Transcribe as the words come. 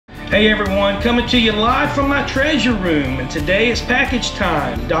Hey everyone, coming to you live from my treasure room, and today is package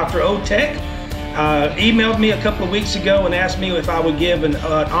time. Dr. OTEK emailed me a couple of weeks ago and asked me if I would give an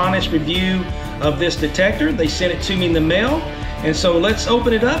honest review of this detector. They sent it to me in the mail, and so let's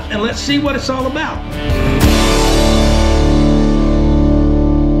open it up and let's see what it's all about.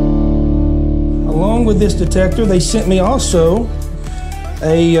 Along with this detector, they sent me also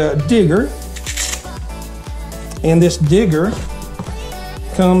a digger, and this digger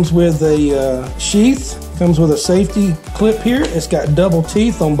comes with a sheath, comes with a safety clip here. It's got double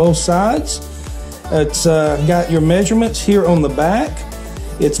teeth on both sides. It's got your measurements here on the back.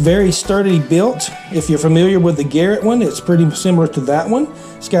 It's very sturdy built. If you're familiar with the Garrett one, it's pretty similar to that one.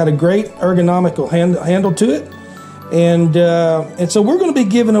 It's got a great ergonomical handle to it. And so we're going to be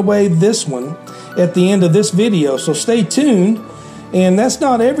giving away this one at the end of this video, so stay tuned. And that's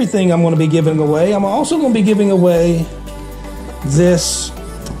not everything I'm going to be giving away. I'm also going to be giving away this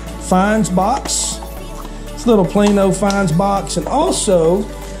Finds box, this little Plano Finds box, and also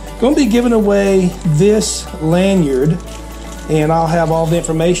going to be giving away this lanyard, and I'll have all the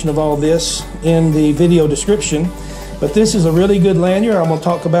information of all this in the video description. But this is a really good lanyard. I'm going to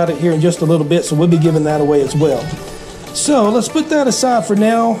talk about it here in just a little bit, so we'll be giving that away as well. So let's put that aside for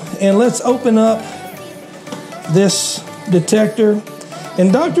now, and let's open up this detector.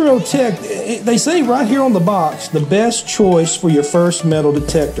 And Dr. OTEK, they say right here on the box, the best choice for your first metal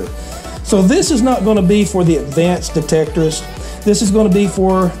detector. So this is not going to be for the advanced detectorists. This is going to be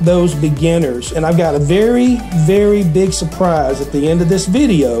for those beginners. And I've got a very, very big surprise at the end of this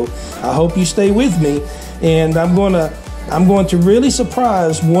video. I hope you stay with me. And I'm going to really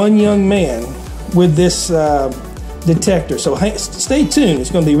surprise one young man with this detector. So stay tuned.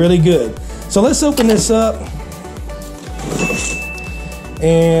 It's going to be really good. So let's open this up.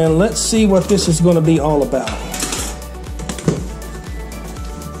 And let's see what this is going to be all about.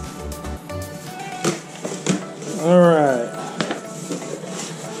 All right.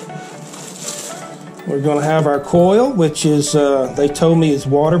 We're going to have our coil, which is, they told me is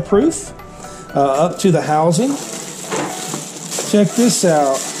waterproof, up to the housing. Check this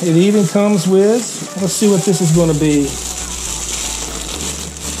out. It even comes with, let's see what this is going to be.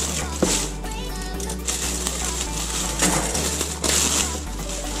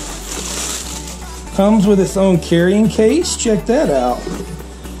 Comes with its own carrying case. Check that out.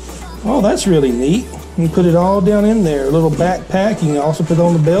 Oh, that's really neat. You can put it all down in there. A little backpack. You can also put it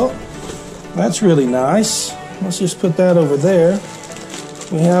on the belt. That's really nice. Let's just put that over there.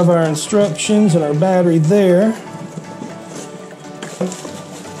 We have our instructions and our battery there.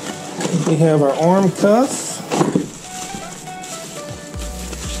 We have our arm cuff.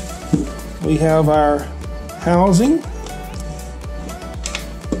 We have our housing.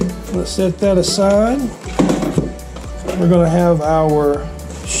 Let's set that aside. We're going to have our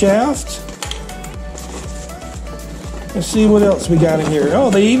shaft. Let's see what else we got in here. Oh,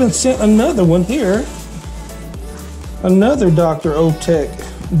 they even sent another one here. Another Dr.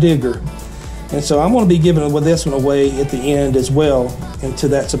 OTEK digger. And so I'm going to be giving this one away at the end as well, into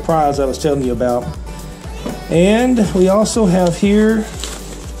that surprise I was telling you about. And we also have here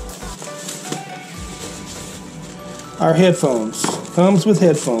our headphones. Comes with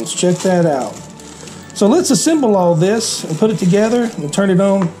headphones. Check that out. So let's assemble all this and put it together and turn it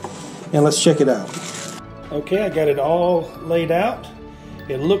on, and let's check it out. Okay, I got it all laid out.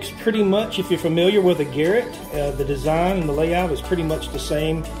 It looks pretty much, if you're familiar with a Garrett, the design and the layout is pretty much the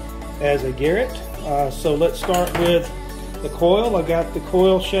same as a Garrett. So let's start with the coil. I got the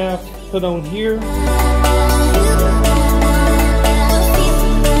coil shaft put on here.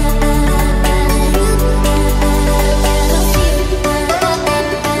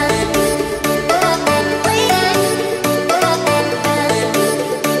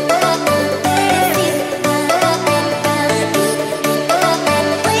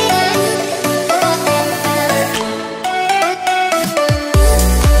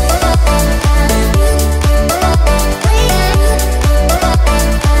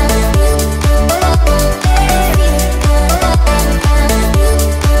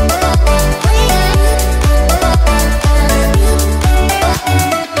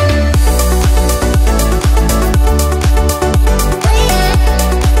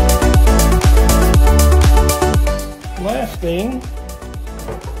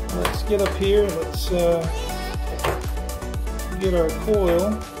 Let's get up here. Let's get our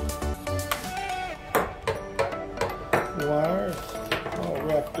coil wire all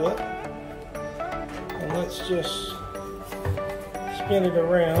wrapped up, and let's just spin it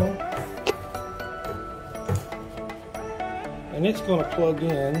around, and it's going to plug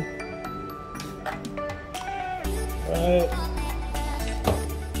in right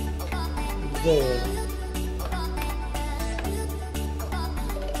there.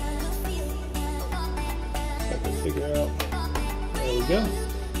 I can figure out. There we go.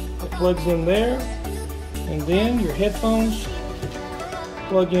 It plugs in there, and then your headphones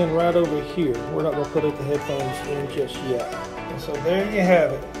plug in right over here. We're not going to put the headphones in just yet. And so there you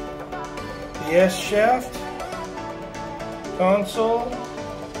have it. The S shaft, console,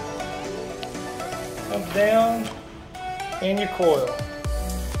 up, down, and your coil.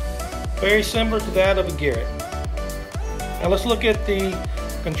 Very similar to that of a Garrett. Now let's look at the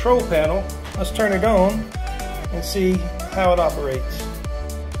control panel. Let's turn it on and see how it operates.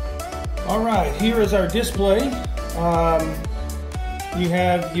 Alright, here is our display. You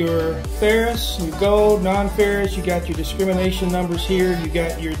have your ferrous, your gold, non-ferrous, you got your discrimination numbers here, you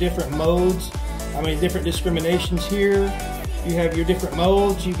got your different modes, different discriminations here. You have your different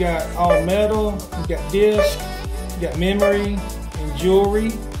modes, you got all metal, you got disc, you got memory, and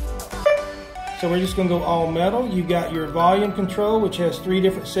jewelry. So we're just going to go all metal. You got your volume control, which has 3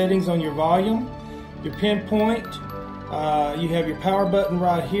 different settings on your volume. Your pinpoint, you have your power button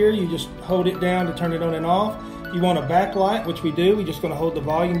right here. You just hold it down to turn it on and off. You want a backlight, which we do. We're just going to hold the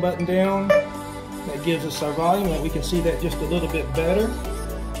volume button down. That gives us our volume, and we can see that just a little bit better.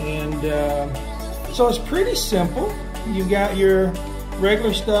 And so it's pretty simple. You got your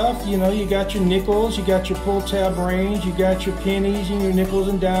regular stuff, you got your nickels, you got your pull tab range, you got your pennies and your nickels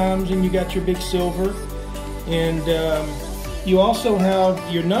and dimes, and you got your big silver. And you also have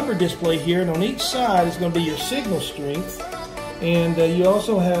your number display here, and on each side is going to be your signal strength. And you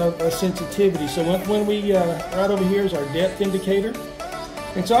also have a sensitivity. So when we, right over here is our depth indicator.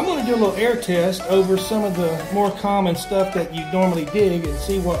 And so I'm going to do a little air test over some of the more common stuff that you normally dig and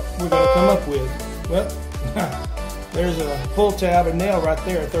see what we're going to come up with. Well, there's a pull tab and nail right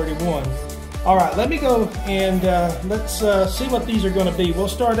there at 31. All right, let me go and let's see what these are going to be. We'll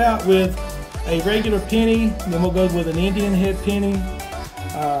start out with a regular penny, then we'll go with an Indian head penny.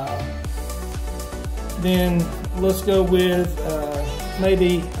 Then let's go with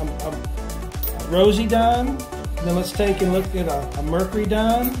maybe a rosy dime. Then let's take and look at a mercury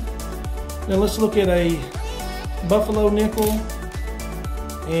dime. Then let's look at a buffalo nickel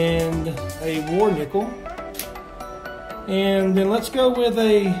and a war nickel. And then let's go with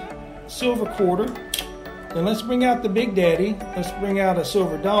a silver quarter. Then let's bring out the big daddy. Let's bring out a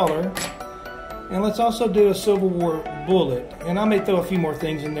silver dollar. And let's also do a Civil War bullet. And I may throw a few more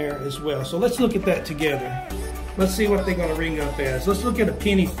things in there as well. So let's look at that together. Let's see what they're going to ring up as. Let's look at a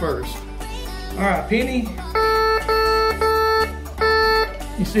penny first. All right, penny.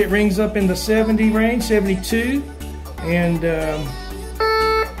 You see it rings up in the 70 range, 72. And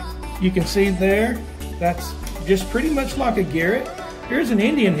you can see there, that's just pretty much like a Garrett. Here's an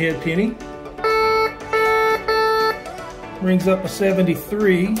Indian head penny. Rings up a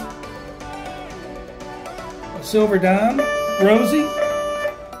 73. A silver dime, rosy,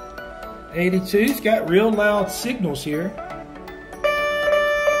 82. It's got real loud signals here.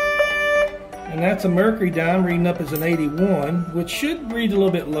 And that's a mercury dime reading up as an 81, which should read a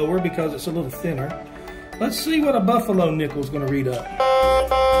little bit lower because it's a little thinner. Let's see what a buffalo nickel is going to read up.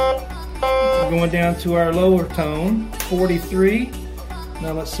 We're going down to our lower tone, 43.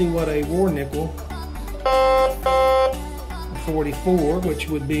 Now let's see what a war nickel, 44, which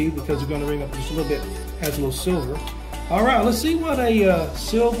would be, because we're going to ring up just a little bit, has a little silver. All right, let's see what a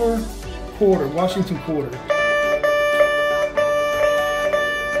silver quarter, Washington quarter.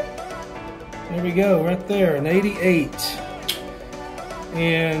 There we go, right there, an 88.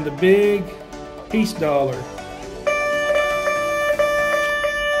 And the big piece dollar,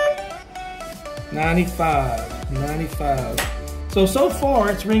 95. So far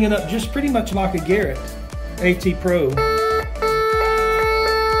it's ringing up just pretty much like a Garrett AT Pro.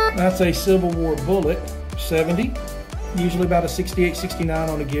 That's a Civil War bullet, 70. Usually about a 68, 69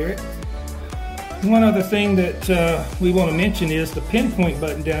 on a Garrett. One other thing that we want to mention is the pinpoint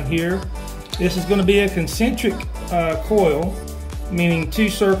button down here. This is going to be a concentric coil, meaning 2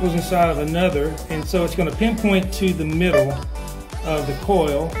 circles inside of another, and so it's going to pinpoint to the middle of the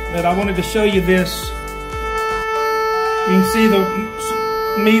coil. But I wanted to show you this. You can see the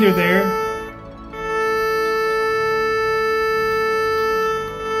meter there.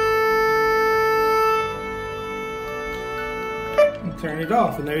 And turn it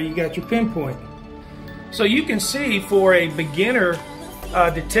off, and there you got your pinpoint. So you can see for a beginner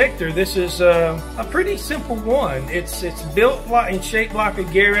detector, this is a pretty simple one. It's built like and shaped like a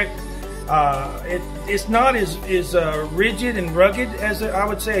Garrett. It's not as rigid and rugged as I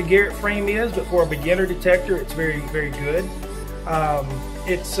would say a Garrett frame is, but for a beginner detector, it's very, very good.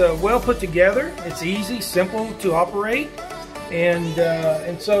 It's well put together. It's easy, simple to operate.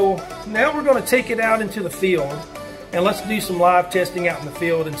 And so now we're going to take it out into the field, and let's do some live testing out in the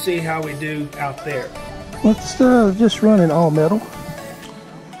field and see how we do out there. Let's just run an all metal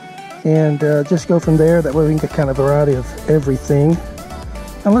and just go from there. That way we can get kind of a variety of everything.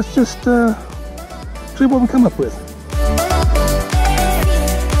 And let's just see what we come up with.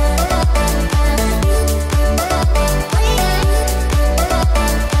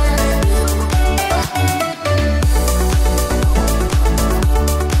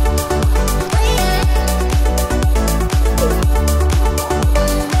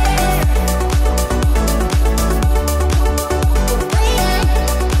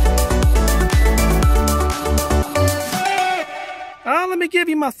 Let me give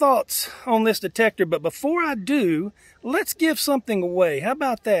you my thoughts on this detector, but before I do, let's give something away. How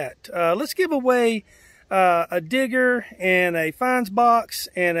about that? Let's give away a digger and a Finds box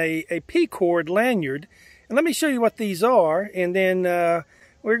and a P-cord lanyard. And let me show you what these are, and then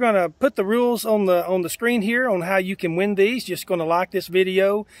we're going to put the rules on the screen here on how you can win these. Just going to like this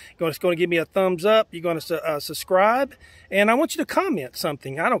video. It's going to give me a thumbs up. You're going to subscribe. And I want you to comment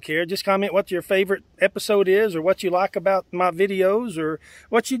something. I don't care. Just comment what your favorite episode is, or what you like about my videos, or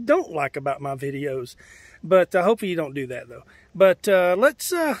what you don't like about my videos. But hopefully you don't do that, though. But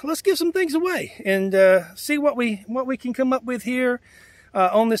let's give some things away and see what we can come up with here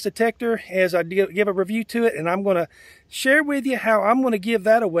on this detector as I give a review to it. And I'm going to share with you how I'm going to give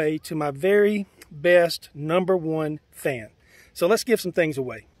that away to my very best #1 fan. So let's give some things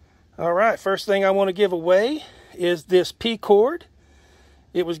away. All right, first thing I want to give away is this P-cord.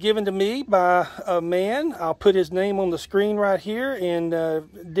 It was given to me by a man. I'll put his name on the screen right here, and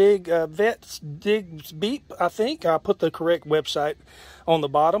Digs Beep, I think. I'll put the correct website on the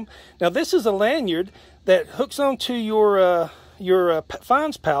bottom. Now, this is a lanyard that hooks onto your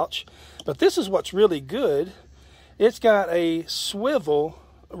Finds pouch, but this is what's really good. It's got a swivel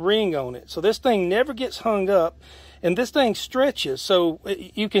ring on it, so this thing never gets hung up. And this thing stretches, so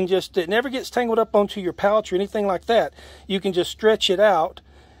you can just, it never gets tangled up onto your pouch or anything like that. You can just stretch it out.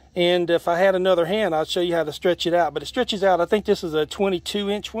 And if I had another hand, I'll show you how to stretch it out. But it stretches out. I think this is a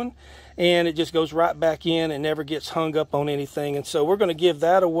 22-inch one. And it just goes right back in and never gets hung up on anything. And so we're going to give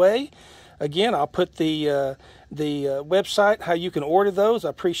that away. Again, I'll put the website, how you can order those.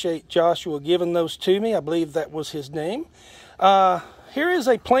 I appreciate Joshua giving those to me. I believe that was his name. Here is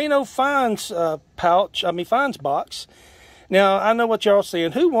a Plano Finds Finds box. Now, I know what y'all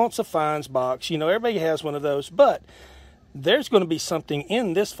saying. Who wants a Finds box? You know, everybody has one of those. But there's going to be something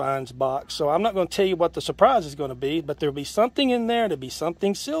in this Finds box. So I'm not going to tell you what the surprise is going to be. But there'll be something in there. There'll be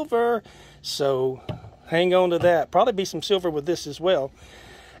something silver. So hang on to that. Probably be some silver with this as well.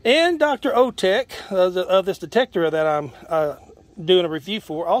 And Dr. OTEK, of this detector that I'm doing a review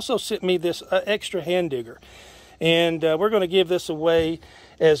for, also sent me this extra hand digger. And we're going to give this away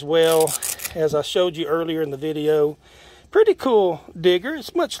as well, as I showed you earlier in the video. Pretty cool digger.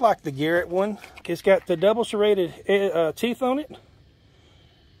 It's much like the Garrett one. It's got the double serrated teeth on it.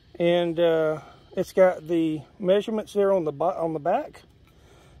 And it's got the measurements there on the back.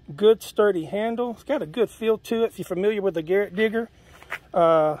 Good sturdy handle. It's got a good feel to it. If you're familiar with the Garrett digger,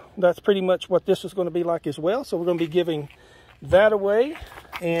 that's pretty much what this is going to be like as well. So we're going to be giving that away,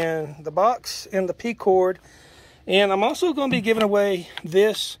 and the box and the P-cord. And I'm also going to be giving away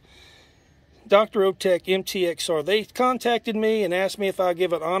this Dr. OTEK MT-XR. They contacted me and asked me if I'd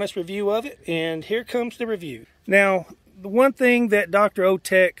give an honest review of it, and here comes the review. Now, the one thing that Dr.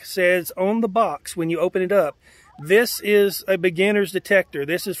 OTEK says on the box when you open it up, this is a beginner's detector.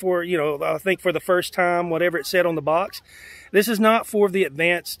 This is for, you know, I think for the first time, whatever it said on the box. This is not for the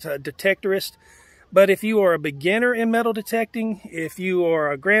advanced detectorist. But if you are a beginner in metal detecting, if you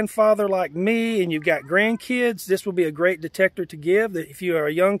are a grandfather like me and you've got grandkids, this will be a great detector to give. If you are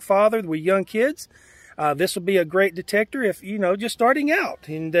a young father with young kids, this will be a great detector if, you know, just starting out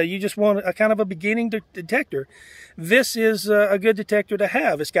and you just want a kind of a beginning detector. This is a good detector to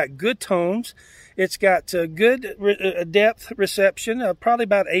have. It's got good tones. It's got good depth reception, probably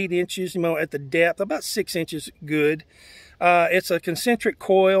about 8 inches, you know, at the depth, about 6 inches good. It's a concentric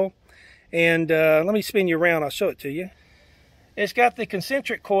coil. And let me spin you around. I'll show it to you. It's got the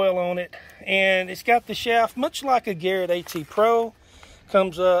concentric coil on it, and it's got the shaft much like a Garrett AT Pro.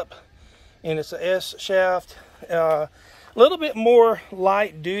 Comes up, and it's a S shaft. A little bit more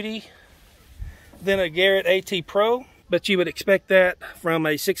light duty than a Garrett AT Pro, but you would expect that from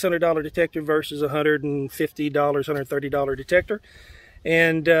a $600 detector versus a $150, $130 detector.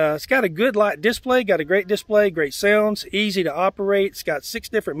 And it's got a good light display, got a great display, great sounds, easy to operate. It's got 6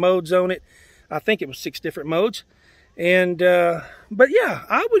 different modes on it. I think it was 6 different modes. And but yeah,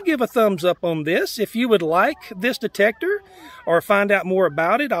 I would give a thumbs up on this. If you would like this detector or find out more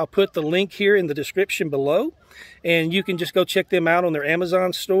about it, I'll put the link here in the description below, and you can just go check them out on their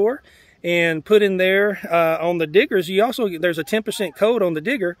Amazon store and put in there on the diggers. You also, there's a 10% code on the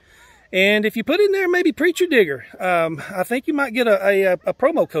digger, and if you put in there maybe Preacher Digger, I think you might get a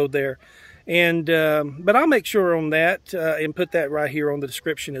promo code there. And but I'll make sure on that and put that right here on the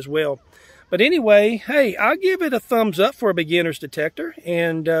description as well. But anyway, hey, I'll give it a thumbs up for a beginner's detector.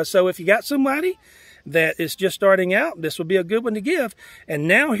 And so if you got somebody that is just starting out, this will be a good one to give. And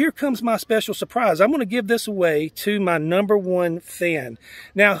now here comes my special surprise. I'm going to give this away to my #1 fan.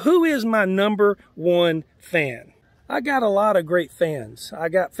 Now, who is my #1 fan? I got a lot of great fans. I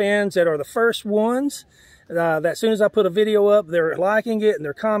got fans that are the first ones. That as soon as I put a video up, they're liking it and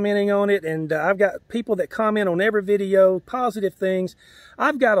they're commenting on it. And I've got people that comment on every video, positive things.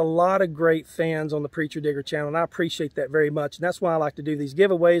 I've got a lot of great fans on the Preacher Digger channel, and I appreciate that very much. And that's why I like to do these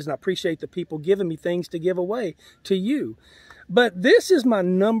giveaways, and I appreciate the people giving me things to give away to you. But this is my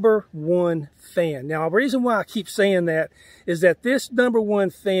 #1 fan. Now, the reason why I keep saying that is that this #1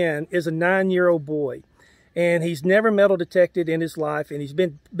 fan is a 9-year-old boy. And he's never metal detected in his life, and he's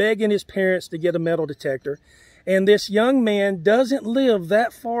been begging his parents to get a metal detector. And this young man doesn't live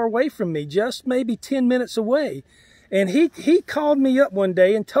that far away from me, just maybe 10 minutes away. And he called me up one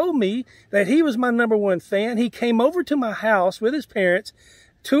day and told me that he was my #1 fan. He came over to my house with his parents,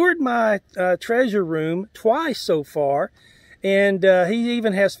 toured my treasure room twice so far. And he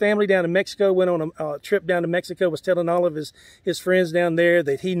even has family down in Mexico, went on a trip down to Mexico, was telling all of his friends down there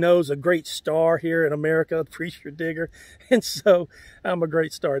that he knows a great star here in America, Preacher Digger. And so I'm a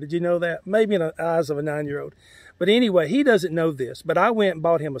great star. Did you know that? Maybe in the eyes of a 9-year-old. But anyway, he doesn't know this. But I went and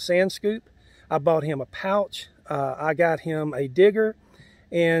bought him a sand scoop. I bought him a pouch. I got him a digger.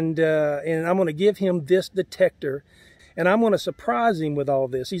 And I'm going to give him this detector. And I'm going to surprise him with all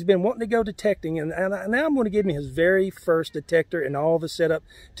this. He's been wanting to go detecting, and now I'm going to give him his very first detector and all the setup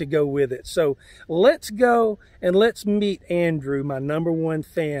to go with it. So let's go and let's meet Andrew, my #1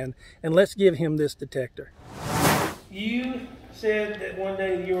 fan, and let's give him this detector. You said that one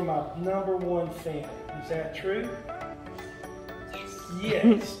day you were my #1 fan. Is that true? Yes.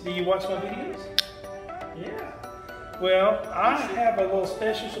 Yes. Do you watch my videos? Yeah. Well, I have a little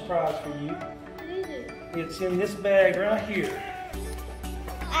special surprise for you. It's in this bag right here.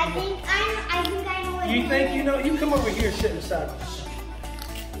 I think I know what you think you know? You come over here and sit beside me.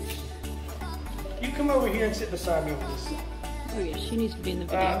 You come over here and sit beside me on this. Oh yeah, she needs to be in the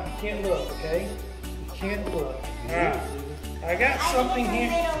video. You can't look, okay? You can't look. Alright. I got something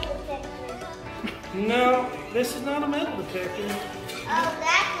here. No, this is not a metal detector. Oh,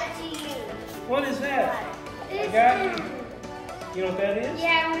 that's what you use. What is that? I got you. You know what that is?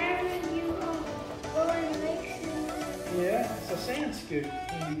 Yeah, whenever you go and mix it. Yeah, it's a sand scoop.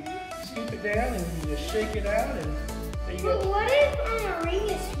 You scoop it down and you just shake it out, and there you go. But what if a ring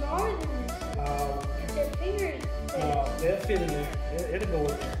is smaller than this? If their fingers they'll fit in there. It'll go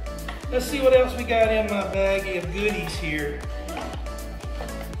in there. Let's see what else we got in my baggie of goodies here.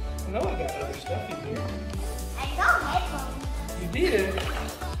 I know I got other stuff in here. I got headphones. You did?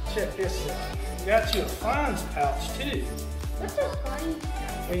 Check this out. We got you a finds pouch too. What's a finds?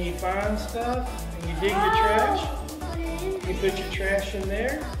 When you find stuff and you dig your trash, you put your trash in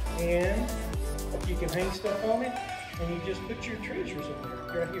there, and you can hang stuff on it, and you just put your treasures in there,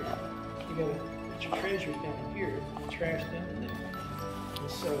 right here. You gotta put your treasures down here, trash down in there. And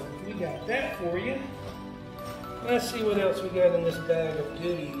so we got that for you. Let's see what else we got in this bag of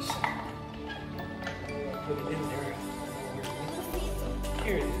goodies. Put it in there.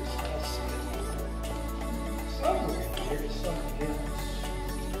 Here it is. I see it. Somewhere in here is something else.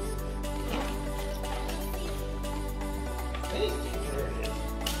 There it is.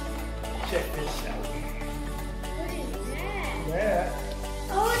 Check this out. What is that? That.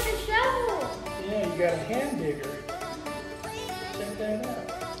 Oh, it's a shovel. Yeah, you got a hand digger. Check that out.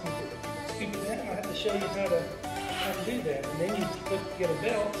 Scoop it down. I have to show you how to do that. And then you get a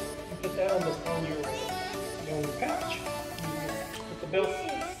belt and put that on your pouch. You put the belt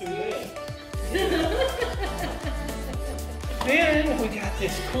through there. Then we got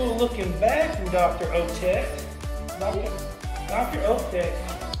this cool looking bag from Dr. OTEK. Dr. OTEK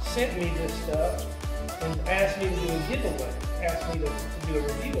sent me this stuff and asked me to do a giveaway. Asked me to do a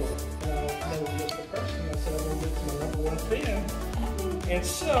review of it. And I know just the person. I said I'm going to give it to my #1 fan. And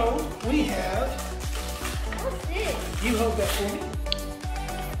so we have. What's this? You hold that for me.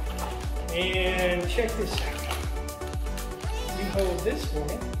 And check this out. You hold this for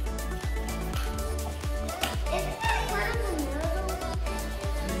me. Isn't that part of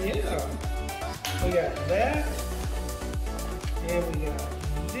the middle? Yeah. We got that. And we got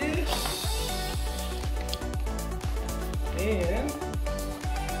this. And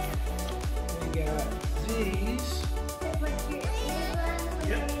we got these.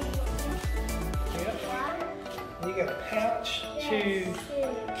 Yep. Yep. And you got a pouch to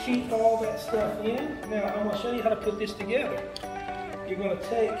keep all that stuff in. Now I'm going to show you how to put this together. You're going to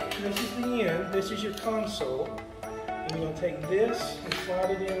take, this is the end, this is your console. And you're going to take this and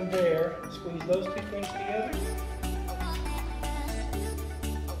slide it in there. Squeeze those two things together.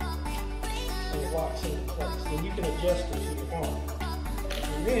 And it locks into place. Then you can adjust it to your arm.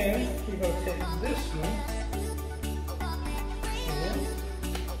 And then you're going to take this one. And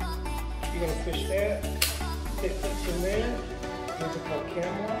you're going to push that. It fits in there. These are called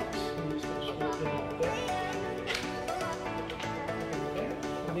cam locks. And you just push it in like that.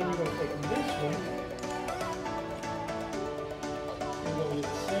 And then you're going to take this one. You're going to do the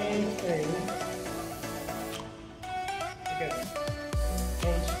same thing. You got to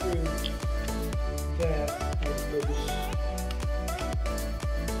unscrew that with loose.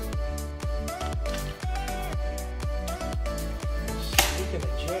 You can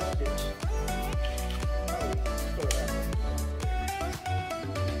adjust it.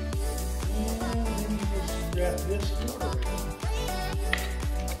 Grab this quarter.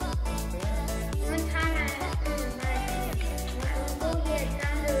 One time I was going here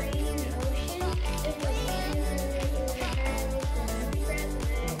down the rain in the ocean. It was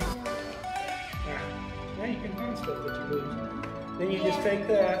Now you can find stuff that you lose. Then you just take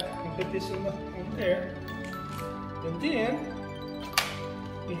that and put this in there. And then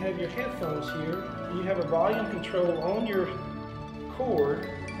you have your headphones here. You have a volume control on your cord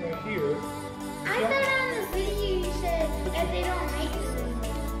right here. I thought on the video you said that they don't make them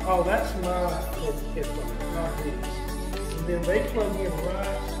anymore. Oh, that's my headphones, not these. And then they plug in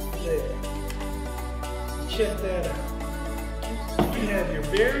right there. Check that out. You have your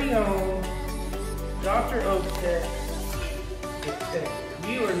very own Dr. OTEK Detector.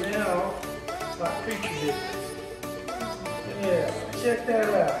 You are now like Preacher did. Yeah, check that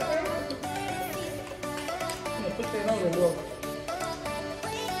out. I'm gonna put that on and look.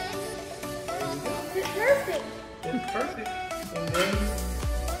 It's perfect. It's perfect. And then,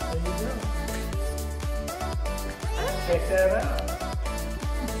 there you go. Check that out.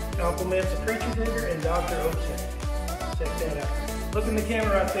 Compliments of Preacher Digger and Dr. OTEK. Check that out. Look in the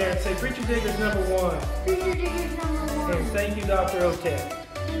camera right there and say, Preacher Digger's #1. Preacher Digger's #1. And thank you, Dr. OTEK.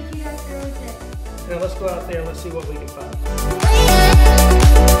 Thank you, Dr. OTEK. Now let's go out there and let's see what we can find.